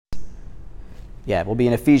Yeah, we'll be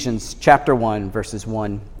in Ephesians chapter 1, verses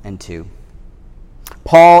 1 and 2.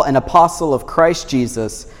 Paul, an apostle of Christ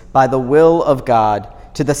Jesus, by the will of God,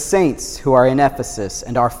 to the saints who are in Ephesus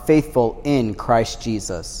and are faithful in Christ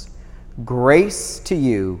Jesus. Grace to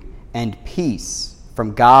you and peace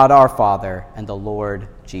from God our Father and the Lord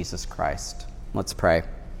Jesus Christ. Let's pray.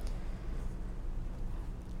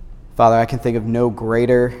 Father, I can think of no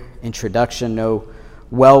greater introduction, no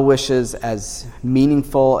well wishes as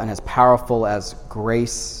meaningful and as powerful as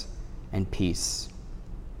grace and peace.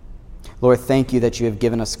 Lord, thank you that you have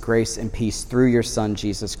given us grace and peace through your Son,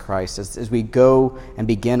 Jesus Christ. As we go and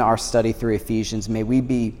begin our study through Ephesians, may we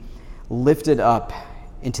be lifted up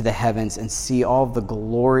into the heavens and see all the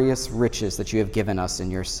glorious riches that you have given us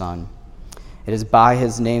in your Son. It is by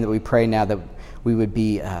his name that we pray now that we would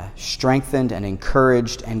be strengthened and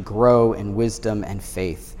encouraged and grow in wisdom and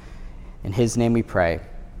faith. In his name we pray,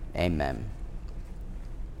 amen.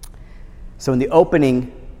 So in the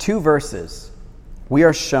opening 2 verses, we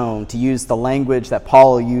are shown to use the language that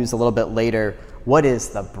Paul will use a little bit later. What is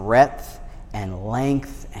the breadth and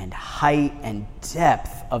length and height and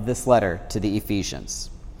depth of this letter to the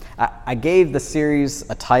Ephesians? I gave the series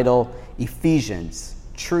a title, Ephesians,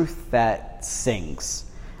 Truth That Sings.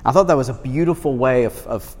 I thought that was a beautiful way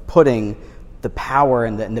of putting the power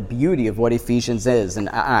and the beauty of what Ephesians is. And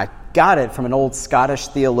I got it from an old Scottish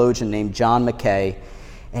theologian named John Mackay.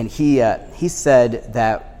 And he said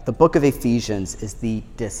that the book of Ephesians is the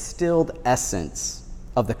distilled essence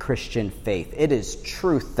of the Christian faith. It is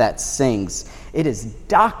truth that sings. It is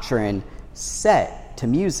doctrine set to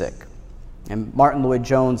music. And Martin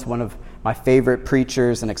Lloyd-Jones, one of my favorite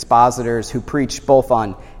preachers and expositors who preached both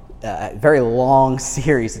on a very long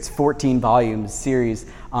series, it's 14-volume series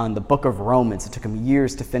on the book of Romans. It took him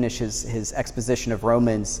years to finish his exposition of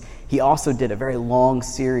Romans. He also did a very long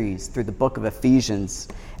series through the book of Ephesians.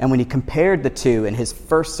 And when he compared the two in his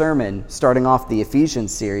first sermon, starting off the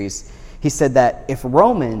Ephesians series, he said that if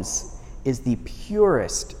Romans is the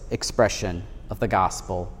purest expression of the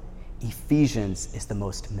gospel, Ephesians is the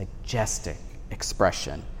most majestic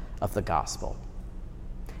expression of the gospel.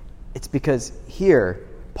 It's because here,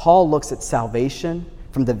 Paul looks at salvation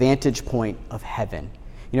from the vantage point of heaven.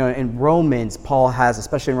 You know, in Romans, Paul has,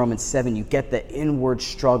 especially in Romans 7, you get the inward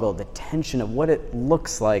struggle, the tension of what it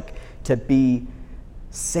looks like to be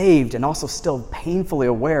saved and also still painfully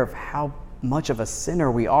aware of how much of a sinner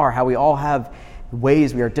we are, how we all have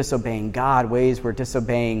ways we are disobeying God, ways we're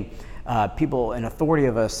disobeying people in authority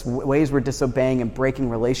of us, ways we're disobeying and breaking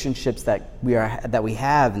relationships that we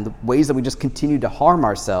have, and the ways that we just continue to harm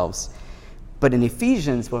ourselves. But in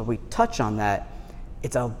Ephesians, when we touch on that,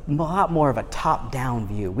 it's a lot more of a top-down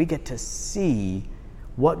view. We get to see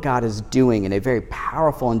what God is doing in a very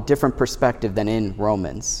powerful and different perspective than in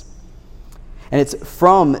Romans. And it's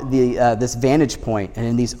from this vantage point and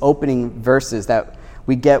in these opening verses that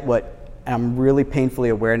we get what I'm really painfully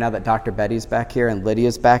aware now that Dr. Betty's back here and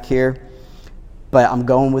Lydia's back here. But I'm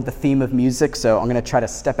going with the theme of music, so I'm going to try to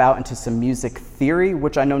step out into some music theory,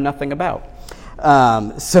 which I know nothing about.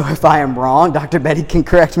 So if I am wrong, Dr. Betty can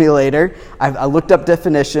correct me later. I looked up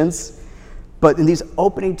definitions. But in these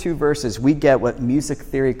opening 2 verses, we get what music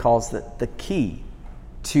theory calls the key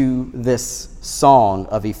to this song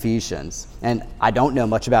of Ephesians. And I don't know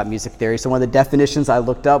much about music theory, so one of the definitions I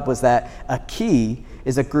looked up was that a key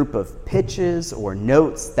is a group of pitches or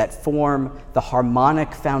notes that form the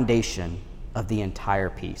harmonic foundation of the entire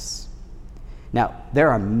piece. Now, there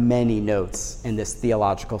are many notes in this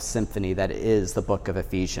theological symphony that is the book of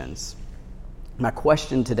Ephesians. My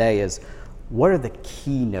question today is, what are the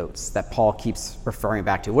key notes that Paul keeps referring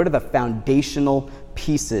back to? What are the foundational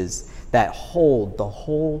pieces that hold the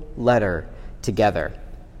whole letter together?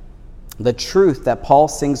 The truth that Paul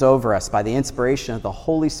sings over us by the inspiration of the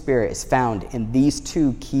Holy Spirit is found in these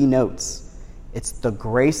 2 key notes. It's the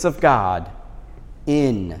grace of God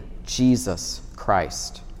in Jesus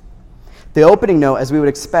Christ. The opening note, as we would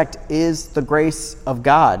expect, is the grace of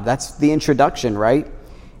God. That's the introduction, right?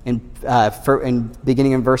 In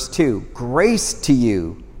beginning in verse 2, grace to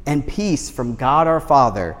you and peace from God our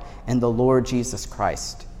Father and the Lord Jesus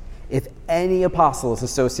Christ. If any apostle is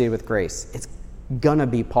associated with grace, it's gonna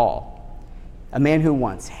be Paul. A man who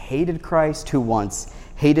once hated Christ, who once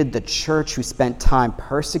hated the church, who spent time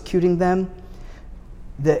persecuting them.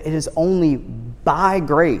 It is only by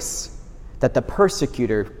grace that the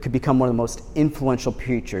persecutor could become one of the most influential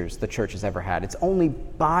preachers the church has ever had. It's only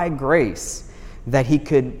by grace that he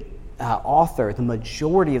could author the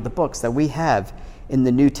majority of the books that we have in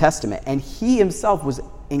the New Testament. And he himself was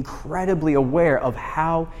incredibly aware of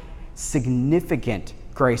how significant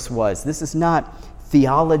grace was. This is not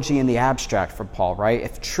theology in the abstract for Paul, right?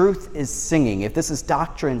 If truth is singing, if this is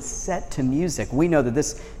doctrine set to music, we know that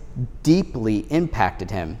this deeply impacted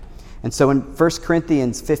him. And so in 1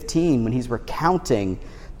 Corinthians 15, when he's recounting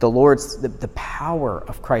the power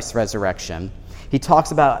of Christ's resurrection, he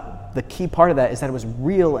talks about the key part of that is that it was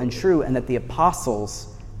real and true and that the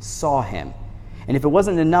apostles saw him. And if it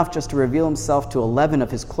wasn't enough just to reveal himself to 11 of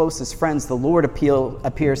his closest friends, the Lord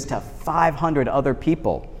appears to 500 other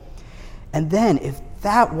people. And then, if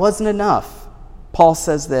that wasn't enough, Paul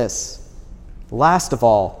says this, last of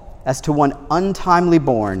all, as to one untimely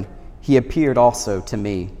born, he appeared also to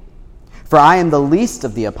me. For I am the least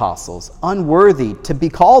of the apostles, unworthy to be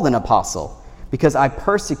called an apostle, because I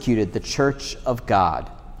persecuted the church of God.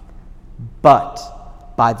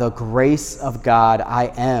 But by the grace of God, I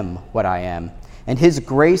am what I am. And his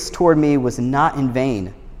grace toward me was not in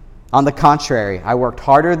vain. On the contrary, I worked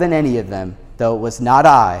harder than any of them, though it was not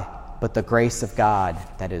I, but the grace of God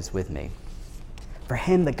that is with me. For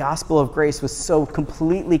him, the gospel of grace was so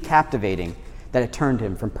completely captivating that it turned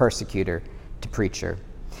him from persecutor to preacher.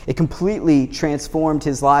 It completely transformed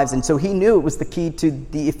his lives, and so he knew it was the key to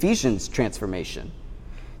the Ephesians transformation.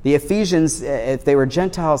 The Ephesians, if they were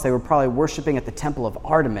Gentiles, they were probably worshiping at the temple of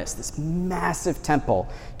Artemis, this massive temple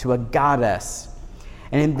to a goddess.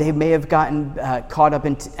 And they may have gotten caught up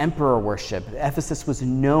in emperor worship. Ephesus was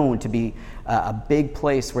known to be a big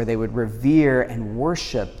place where they would revere and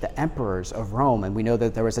worship the emperors of Rome. And we know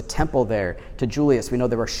that there was a temple there to Julius. We know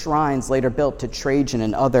there were shrines later built to Trajan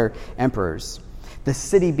and other emperors. The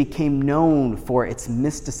city became known for its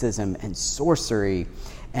mysticism and sorcery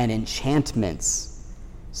and enchantments.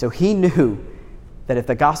 So he knew that if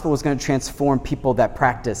the gospel was going to transform people that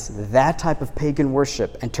practice that type of pagan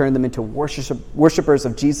worship and turn them into worshipers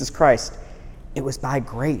of Jesus Christ, it was by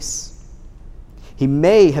grace. He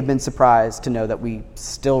may have been surprised to know that we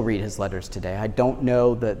still read his letters today. I don't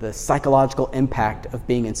know the psychological impact of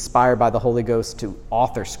being inspired by the Holy Ghost to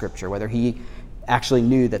author Scripture, whether he actually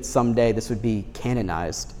knew that someday this would be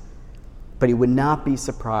canonized. But he would not be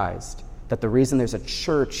surprised that the reason there's a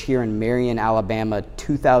church here in Marion, Alabama,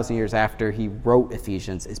 2,000 years after he wrote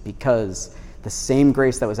Ephesians is because the same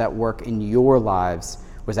grace that was at work in your lives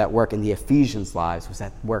was at work in the Ephesians' lives, was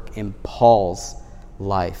at work in Paul's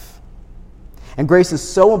life. And grace is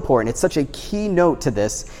so important. It's such a key note to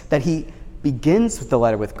this that he begins with the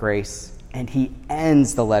letter with grace and he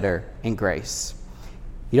ends the letter in grace.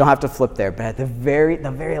 You don't have to flip there, but at the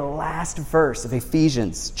very last verse of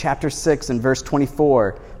Ephesians chapter 6 and verse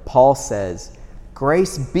 24, Paul says,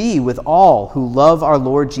 "Grace be with all who love our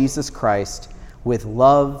Lord Jesus Christ with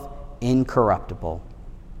love incorruptible."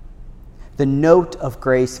 The note of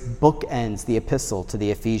grace bookends the epistle to the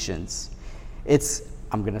Ephesians.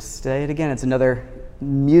 I'm going to say it again, it's another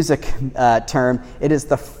music term. It is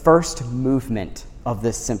the first movement of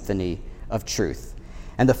this symphony of truth.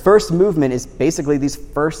 And the first movement is basically these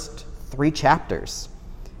first 3 chapters.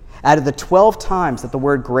 Out of the 12 times that the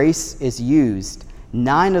word grace is used,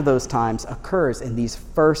 9 of those times occurs in these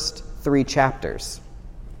first 3 chapters.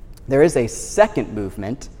 There is a second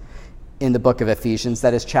movement in the book of Ephesians,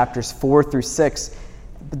 that is chapters 4 through 6.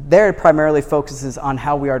 But there it primarily focuses on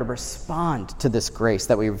how we are to respond to this grace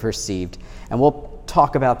that we've received. And we'll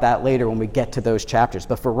talk about that later when we get to those chapters.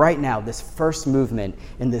 But for right now, this first movement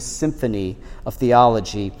in this symphony of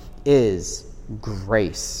theology is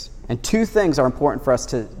grace. And 2 things are important for us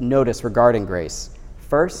to notice regarding grace.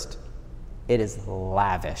 First, it is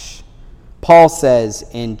lavish. Paul says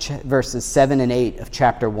in verses 7 and 8 of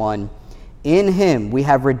chapter 1, "In him we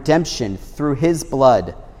have redemption through his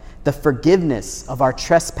blood, the forgiveness of our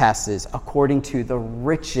trespasses according to the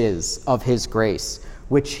riches of his grace,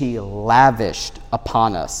 which he lavished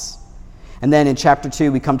upon us." And then in chapter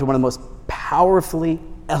 2, we come to one of the most powerfully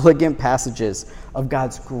elegant passages of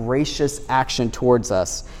God's gracious action towards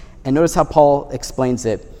us. And notice how Paul explains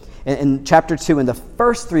it. In chapter 2, in the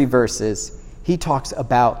first 3 verses, he talks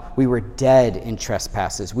about we were dead in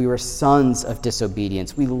trespasses. We were sons of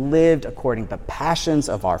disobedience. We lived according to the passions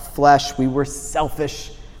of our flesh. We were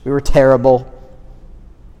selfish. We were terrible.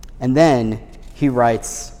 And then he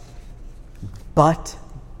writes, "But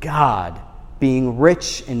God, being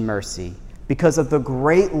rich in mercy, because of the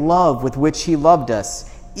great love with which he loved us,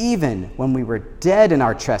 even when we were dead in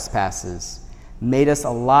our trespasses, made us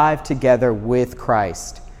alive together with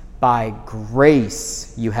Christ. By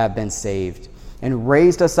grace you have been saved, and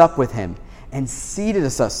raised us up with him, and seated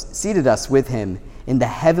us with him in the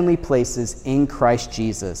heavenly places in Christ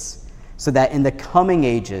Jesus, so that in the coming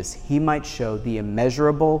ages he might show the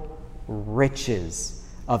immeasurable riches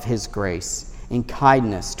of his grace in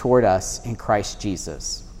kindness toward us in Christ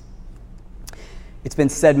Jesus." It's been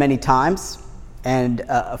said many times And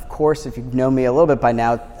of course, if you know me a little bit by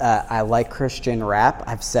now, I like Christian rap.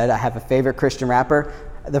 I've said I have a favorite Christian rapper.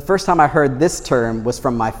 The first time I heard this term was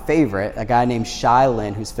from my favorite, a guy named Shai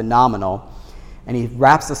Linne, who's phenomenal. And he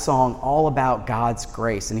raps a song all about God's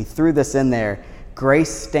grace. And he threw this in there: grace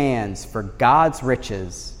stands for God's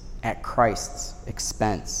riches at Christ's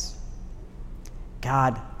expense.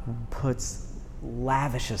 God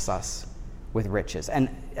lavishes us with riches. And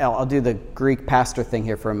I'll do the Greek pastor thing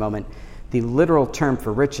here for a moment. The literal term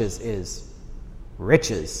for riches is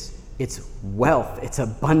riches. It's wealth, it's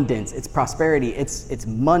abundance, it's prosperity, it's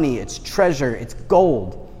money, it's treasure, it's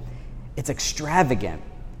gold. It's extravagant.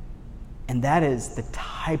 And that is the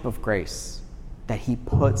type of grace that he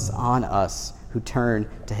puts on us who turn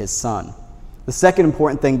to his Son. The second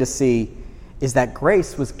important thing to see is that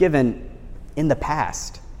grace was given in the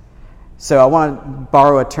past. So I want to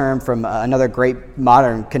borrow a term from another great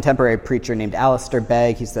modern contemporary preacher named Alistair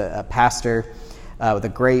Begg. He's a pastor with a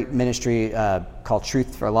great ministry called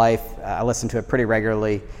Truth for Life. I listen to it pretty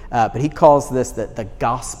regularly. But he calls this the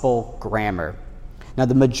gospel grammar. Now,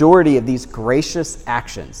 the majority of these gracious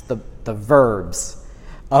actions, the verbs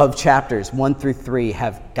of chapters 1 through 3,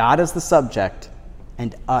 have God as the subject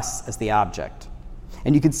and us as the object.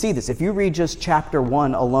 And you can see this. If you read just chapter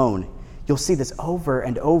 1 alone, you'll see this over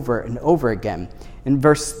and over and over again. In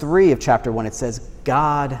verse 3 of chapter 1, it says,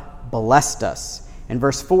 God blessed us. In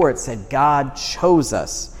verse 4, it said, God chose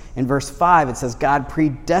us. In verse 5, it says, God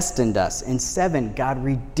predestined us. In 7, God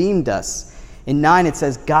redeemed us. In 9, it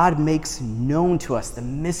says, God makes known to us the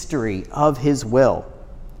mystery of his will.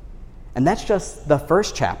 And that's just the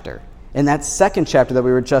first chapter. In that second chapter that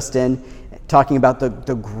we were just in, talking about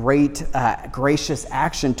the great gracious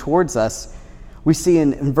action towards us, we see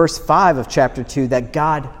in verse 5 of chapter 2 that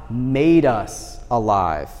God made us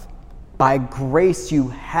alive. By grace you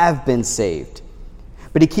have been saved.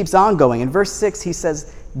 But he keeps on going. In verse 6, he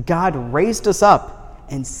says, God raised us up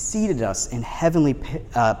and seated us in heavenly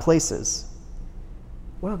places.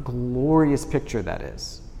 What a glorious picture that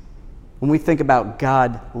is. When we think about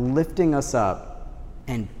God lifting us up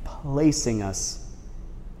and placing us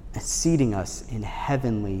and seating us in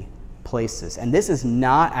heavenly places. And this is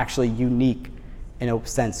not actually unique in a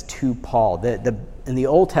sense to Paul. In the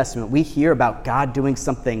Old Testament, we hear about God doing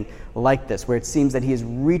something like this, where it seems that he is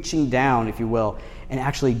reaching down, if you will, and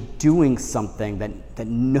actually doing something that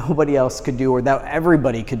nobody else could do or that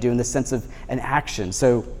everybody could do in the sense of an action.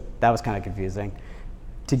 So that was kind of confusing.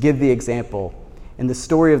 To give the example, in the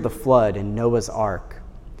story of the flood in Noah's Ark,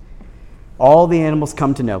 all the animals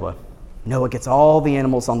come to Noah. Noah gets all the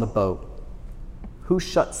animals on the boat. Who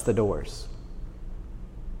shuts the doors?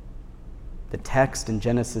 The text in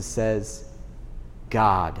Genesis says,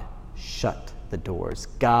 God shut the doors.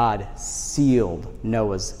 God sealed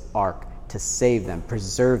Noah's Ark to save them,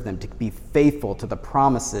 preserve them, to be faithful to the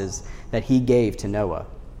promises that he gave to Noah.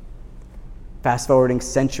 Fast forwarding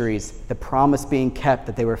centuries, the promise being kept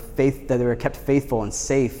that they were kept faithful and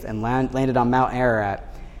safe and landed on Mount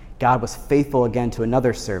Ararat, God was faithful again to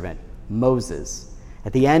another servant, Moses.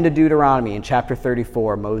 At the end of Deuteronomy, in chapter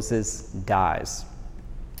 34, Moses dies.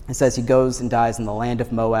 It says he goes and dies in the land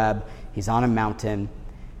of Moab. He's on a mountain.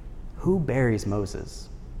 Who buries Moses?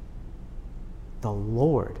 The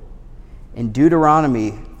Lord. In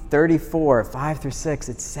Deuteronomy 34, 5 through 6,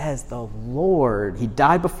 it says the Lord, he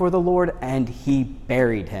died before the Lord and he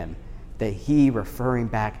buried him. The he referring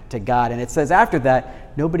back to God. And it says after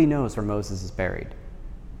that, nobody knows where Moses is buried.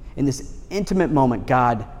 In this intimate moment,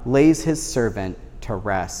 God lays his servant to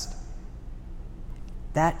rest.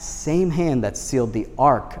 That same hand that sealed the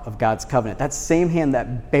ark of God's covenant, that same hand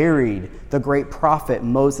that buried the great prophet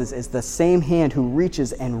Moses, is the same hand who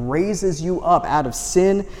reaches and raises you up out of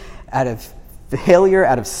sin, out of failure,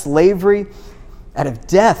 out of slavery, out of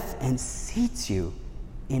death, and seats you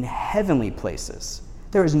in heavenly places.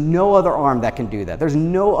 There is no other arm that can do that. There's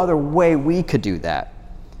no other way we could do that.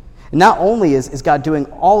 And not only is God doing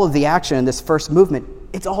all of the action in this first movement,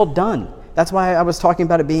 it's all done. That's why I was talking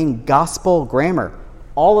about it being gospel grammar.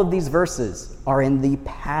 All of these verses are in the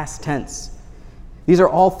past tense. These are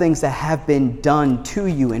all things that have been done to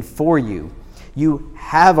you and for you. You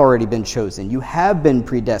have already been chosen. You have been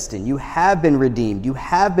predestined. You have been redeemed. You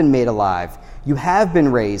have been made alive. You have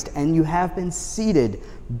been raised, and you have been seated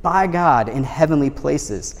by God in heavenly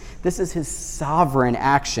places. This is his sovereign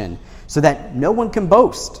action so that no one can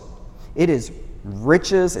boast. It is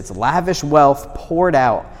riches, it's lavish wealth poured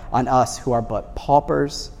out on us who are but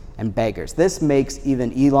paupers and beggars. This makes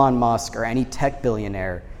even Elon Musk or any tech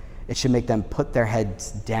billionaire, it should make them put their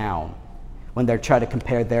heads down when they're trying to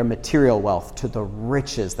compare their material wealth to the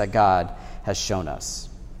riches that God has shown us.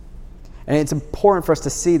 And it's important for us to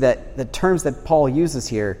see that the terms that Paul uses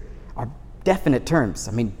here are definite terms.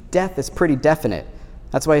 I mean, death is pretty definite.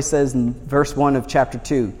 That's why he says in verse 1 of chapter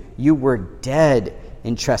 2, you were dead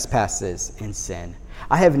in trespasses and sin.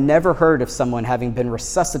 I have never heard of someone having been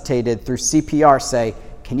resuscitated through CPR say,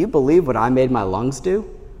 can you believe what I made my lungs do?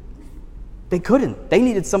 They couldn't. They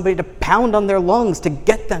needed somebody to pound on their lungs to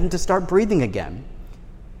get them to start breathing again.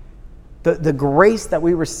 The grace that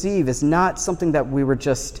we receive is not something that we were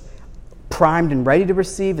just primed and ready to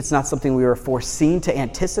receive. It's not something we were foreseen to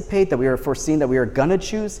anticipate, that we were foreseen that we were going to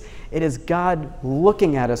choose. It is God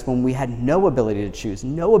looking at us when we had no ability to choose,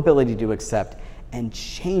 no ability to accept, and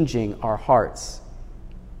changing our hearts.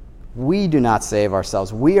 We do not save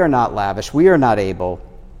ourselves. We are not lavish. We are not able,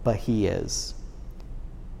 but He is.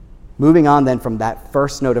 Moving on then from that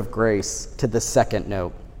first note of grace to the second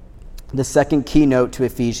note. The second key note to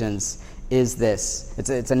Ephesians is this.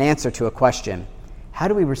 It's an answer to a question. How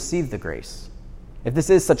do we receive the grace? If this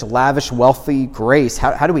is such lavish, wealthy grace,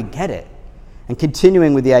 how do we get it? And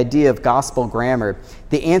continuing with the idea of gospel grammar,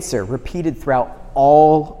 the answer repeated throughout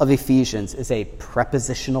all of Ephesians is a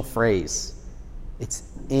prepositional phrase. It's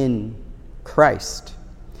in Christ.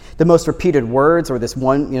 The most repeated words, or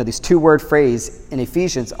these two-word phrase in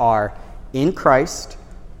Ephesians are in Christ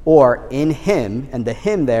or in Him, and the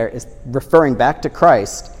Him there is referring back to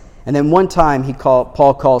Christ. And then one time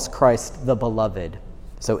Paul calls Christ the Beloved,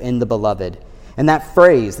 so in the Beloved. And that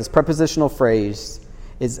phrase, this prepositional phrase,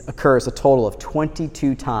 occurs a total of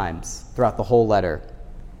 22 times throughout the whole letter.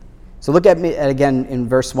 So look at me again in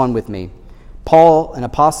verse 1 with me. Paul, an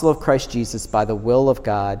apostle of Christ Jesus by the will of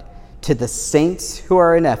God, to the saints who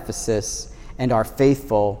are in Ephesus and are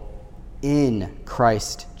faithful in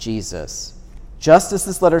Christ Jesus. Just as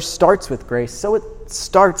this letter starts with grace, so it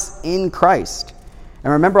starts in Christ.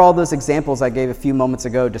 And remember all those examples I gave a few moments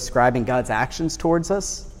ago describing God's actions towards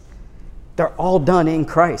us? They're all done in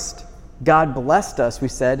Christ. God blessed us, we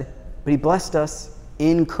said, but He blessed us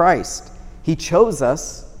in Christ. He chose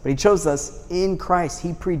us, but He chose us in Christ.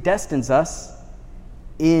 He predestines us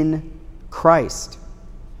in Christ.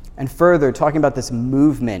 And further, talking about this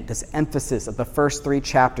movement, this emphasis of the first 3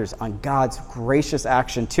 chapters on God's gracious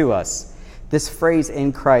action to us, this phrase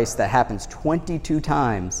in Christ that happens 22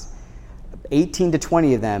 times, 18 to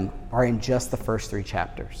 20 of them are in just the first 3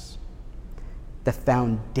 chapters. The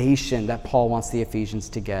foundation that Paul wants the Ephesians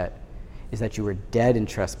to get is that you were dead in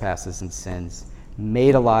trespasses and sins,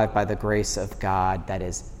 made alive by the grace of God that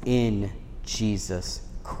is in Jesus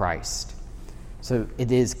Christ. So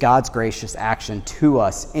it is God's gracious action to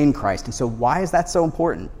us in Christ. And so why is that so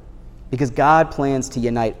important? Because God plans to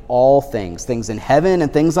unite all things in heaven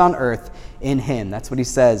and things on earth, in Him. That's what He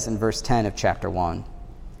says in verse 10 of chapter 1.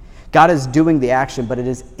 God is doing the action, but it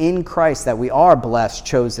is in Christ that we are blessed,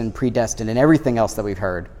 chosen, predestined, and everything else that we've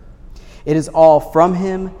heard. It is all from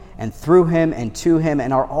Him and through Him and to Him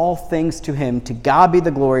and are all things to Him. To God be the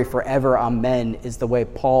glory forever. Amen, is the way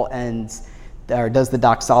Paul does the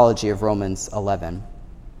doxology of Romans 11.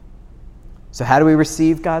 So how do we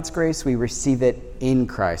receive God's grace? We receive it in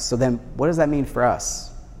Christ. So then what does that mean for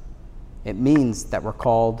us? It means that we're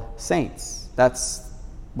called saints. That's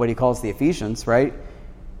what he calls the Ephesians, right?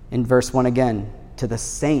 In verse 1 again, to the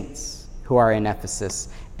saints who are in Ephesus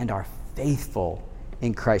and are faithful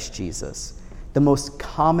in Christ Jesus. The most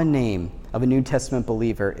common name of a New Testament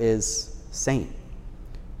believer is saint,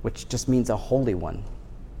 which just means a holy one.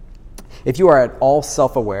 If you are at all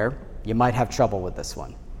self-aware, you might have trouble with this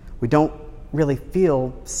one. We don't really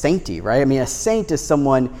feel sainty, right? I mean, a saint is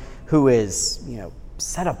someone who is,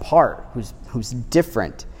 set apart, who's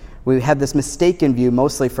different. We have this mistaken view,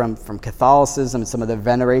 mostly from Catholicism and some of the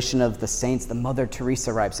veneration of the saints, the Mother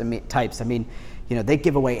Teresa types. I mean, they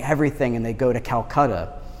give away everything and they go to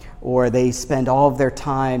Calcutta, or they spend all of their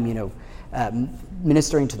time,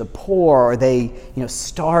 ministering to the poor, or they,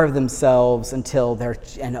 starve themselves until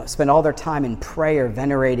spend all their time in prayer,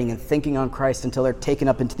 venerating and thinking on Christ until they're taken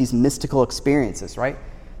up into these mystical experiences, right?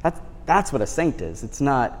 That's what a saint is. It's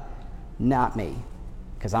not me,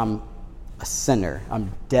 because I'm a sinner.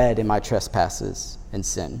 I'm dead in my trespasses and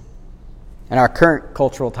sin. In our current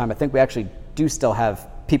cultural time, I think we actually do still have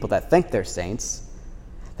people that think they're saints.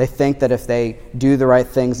 They think that if they do the right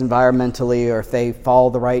things environmentally, or if they follow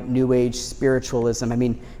the right New Age spiritualism,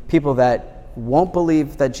 people that won't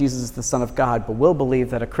believe that Jesus is the Son of God, but will believe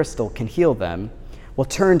that a crystal can heal them, will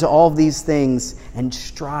turn to all of these things and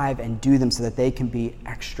strive and do them so that they can be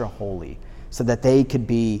extra holy, so that they could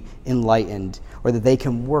be enlightened, or that they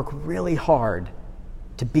can work really hard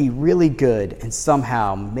to be really good and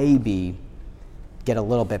somehow maybe get a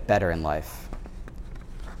little bit better in life.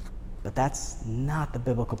 But that's not the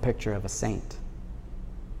biblical picture of a saint.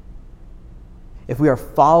 If we are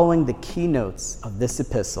following the keynotes of this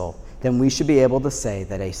epistle, then we should be able to say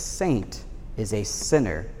that a saint is a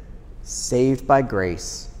sinner saved by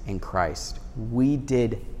grace in Christ. We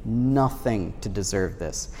did nothing to deserve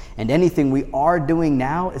this. And anything we are doing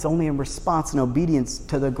now is only in response and obedience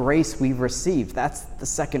to the grace we've received. That's the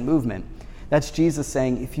second movement. That's Jesus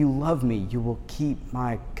saying, if you love me, you will keep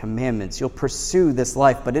my commandments. You'll pursue this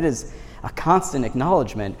life. But it is a constant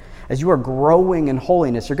acknowledgement. As you are growing in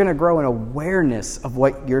holiness, you're going to grow in awareness of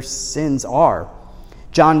what your sins are.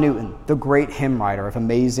 John Newton, the great hymn writer of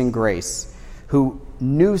Amazing Grace, who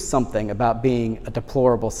knew something about being a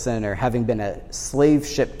deplorable sinner, having been a slave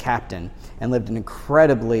ship captain and lived an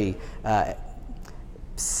incredibly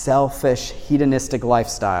selfish, hedonistic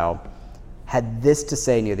lifestyle, had this to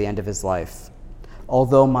say near the end of his life.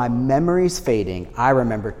 Although my memory's fading, I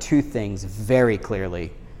remember two things very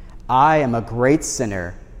clearly. I am a great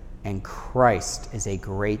sinner, and Christ is a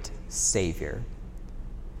great Savior.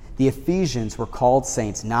 The Ephesians were called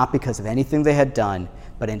saints not because of anything they had done,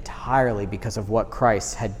 but entirely because of what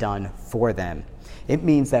Christ had done for them. It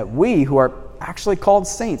means that we, who are actually called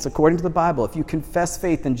saints according to the Bible, if you confess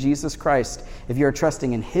faith in Jesus Christ, if you are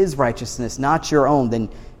trusting in his righteousness, not your own, then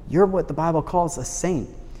you're what the Bible calls a saint.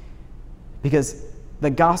 Because the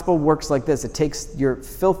gospel works like this. It takes your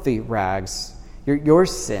filthy rags, your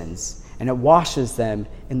sins, and it washes them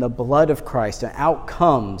in the blood of Christ, and out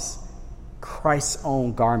comes Christ's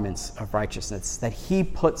own garments of righteousness that he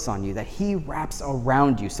puts on you, that he wraps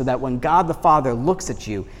around you, so that when God the Father looks at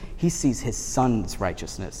you, he sees his Son's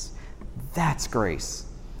righteousness. That's grace.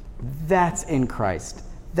 That's in Christ.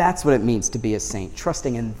 That's what it means to be a saint,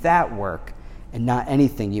 trusting in that work and not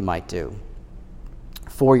anything you might do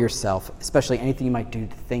for yourself, especially anything you might do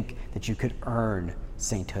to think that you could earn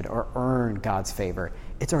sainthood or earn God's favor.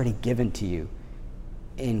 It's already given to you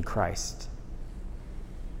in Christ.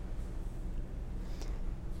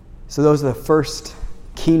 So those are the first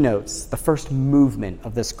keynotes, the first movement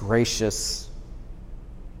of this gracious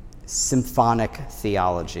symphonic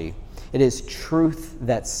theology. It is truth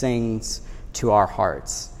that sings to our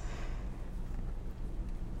hearts.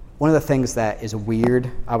 One of the things that is weird,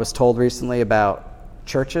 I was told recently about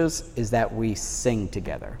churches, is that we sing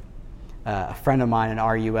together. A friend of mine in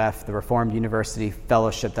RUF, the Reformed University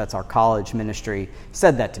Fellowship, that's our college ministry,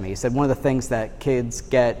 said that to me. He said one of the things that kids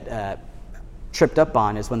get tripped up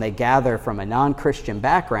on is when they gather from a non-Christian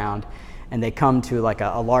background and they come to like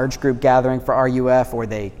a large group gathering for RUF, or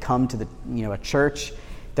they come to a church,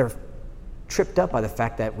 they're tripped up by the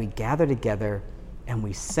fact that we gather together and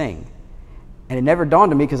we sing. And it never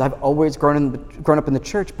dawned on me, because I've always grown up in the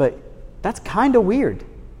church, but that's kind of weird.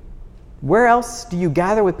 Where else do you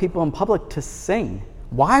gather with people in public to sing?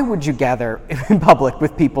 Why would you gather in public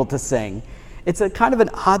with people to sing? It's a kind of an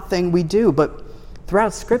odd thing we do, but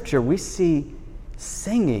throughout Scripture we see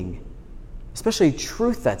singing, especially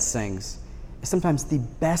truth that sings, is sometimes the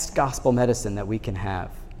best gospel medicine that we can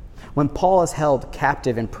have. When Paul is held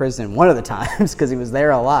captive in prison, one of the times, because he was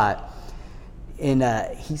there a lot,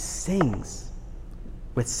 he sings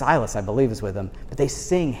with Silas, I believe is with him, but they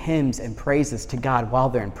sing hymns and praises to God while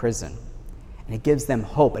they're in prison. And it gives them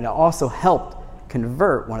hope, and it also helped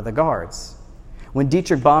convert one of the guards. When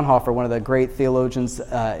Dietrich Bonhoeffer, one of the great theologians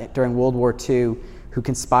during World War II, who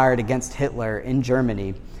conspired against Hitler in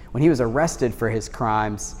Germany, when he was arrested for his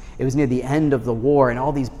crimes, it was near the end of the war, and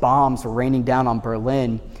all these bombs were raining down on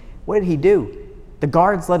Berlin. What did he do? The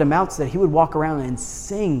guards let him out so that he would walk around and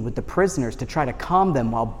sing with the prisoners to try to calm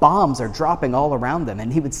them while bombs are dropping all around them.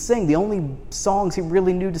 And he would sing the only songs he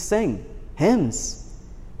really knew to sing, hymns,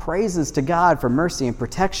 praises to God for mercy and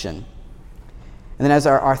protection. And then as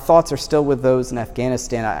our thoughts are still with those in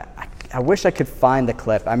Afghanistan, I wish I could find the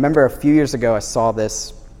clip. I remember a few years ago I saw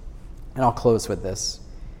this, and I'll close with this.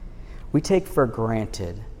 We take for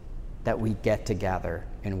granted that we get to gather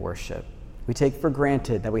in worship. We take for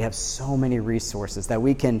granted that we have so many resources, that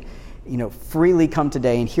we can, freely come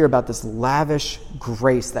today and hear about this lavish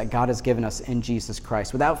grace that God has given us in Jesus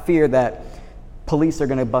Christ, without fear that police are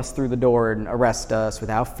going to bust through the door and arrest us,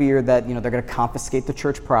 without fear that, they're going to confiscate the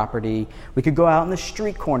church property. We could go out in the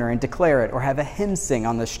street corner and declare it, or have a hymn sing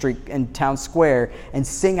on the street in town square and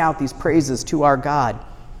sing out these praises to our God.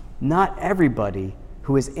 Not everybody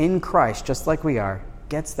who is in Christ, just like we are,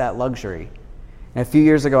 gets that luxury. And a few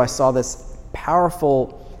years ago, I saw this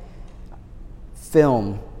powerful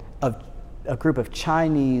film of a group of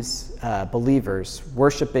Chinese believers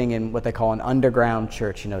worshiping in what they call an underground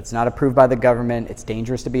church. It's not approved by the government. It's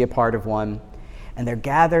dangerous to be a part of one. And they're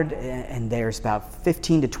gathered, and there's about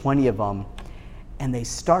 15 to 20 of them, and they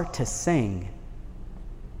start to sing,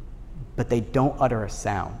 but they don't utter a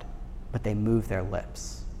sound, but they move their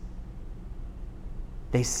lips.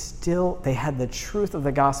 they had the truth of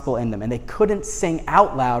the gospel in them, and they couldn't sing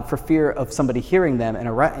out loud for fear of somebody hearing them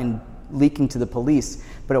and leaking to the police.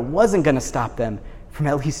 But it wasn't going to stop them from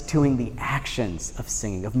at least doing the actions of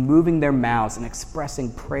singing, of moving their mouths and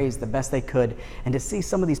expressing praise the best they could. And to see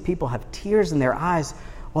some of these people have tears in their eyes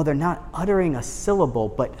while they're not uttering a syllable,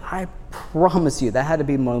 but I promise you that had to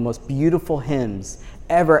be one of the most beautiful hymns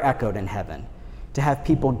ever echoed in heaven. To have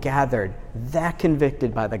people gathered that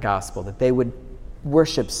convicted by the gospel that they would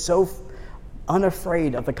worship so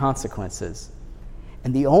unafraid of the consequences.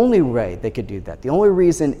 And the only way they could do that, the only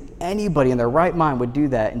reason anybody in their right mind would do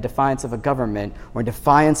that in defiance of a government or in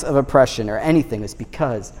defiance of oppression or anything, is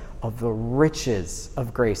because of the riches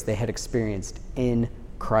of grace they had experienced in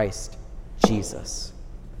Christ Jesus.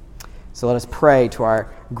 So let us pray to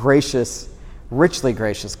our gracious, richly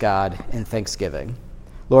gracious God in thanksgiving.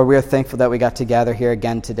 Lord, we are thankful that we got to gather here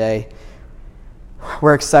again today.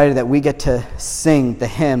 We're excited that we get to sing the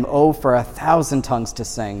hymn, "Oh, for 1,000 tongues to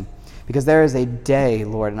sing," because there is a day,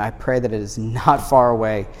 Lord, and I pray that it is not far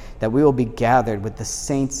away, that we will be gathered with the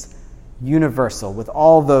saints universal, with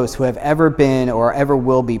all those who have ever been or ever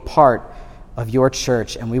will be part of your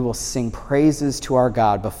church, and we will sing praises to our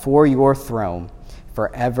God before your throne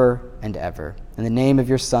forever and ever. In the name of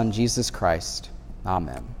your Son, Jesus Christ,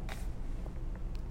 amen.